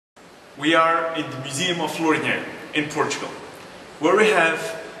We are in the Museum of Lourinhã in Portugal, where we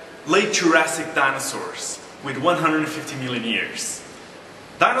have late Jurassic dinosaurs with 150 million years.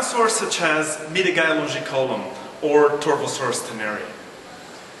 Dinosaurs such as Midigailongicolum or Torvosaurus teneri.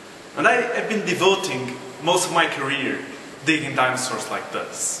 And I have been devoting most of my career digging dinosaurs like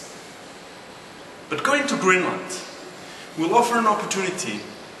this. But going to Greenland will offer an opportunity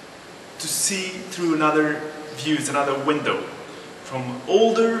to see through another window from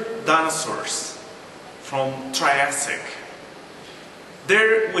older dinosaurs from Triassic.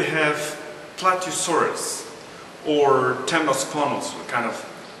 There we have Plateosaurus or Temnosponus, a kind of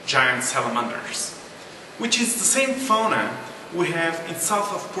giant salamanders, which is the same fauna we have in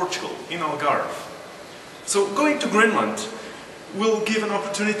south of Portugal, in Algarve. So going to Greenland will give an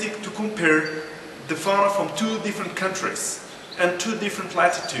opportunity to compare the fauna from two different countries and two different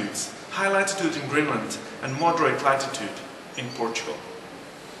latitudes, high latitude in Greenland and moderate latitude in Portugal.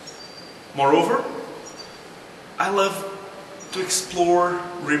 Moreover, I love to explore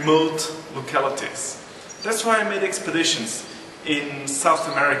remote localities. That's why I made expeditions in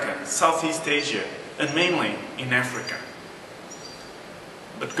South America, Southeast Asia, and mainly in Africa.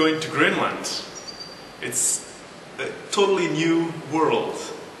 But going to Greenland, it's a totally new world,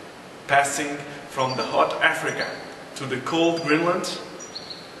 passing from the hot Africa to the cold Greenland.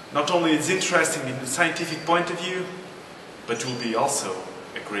 Not only is it interesting in the scientific point of view, but will be also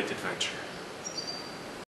a great adventure.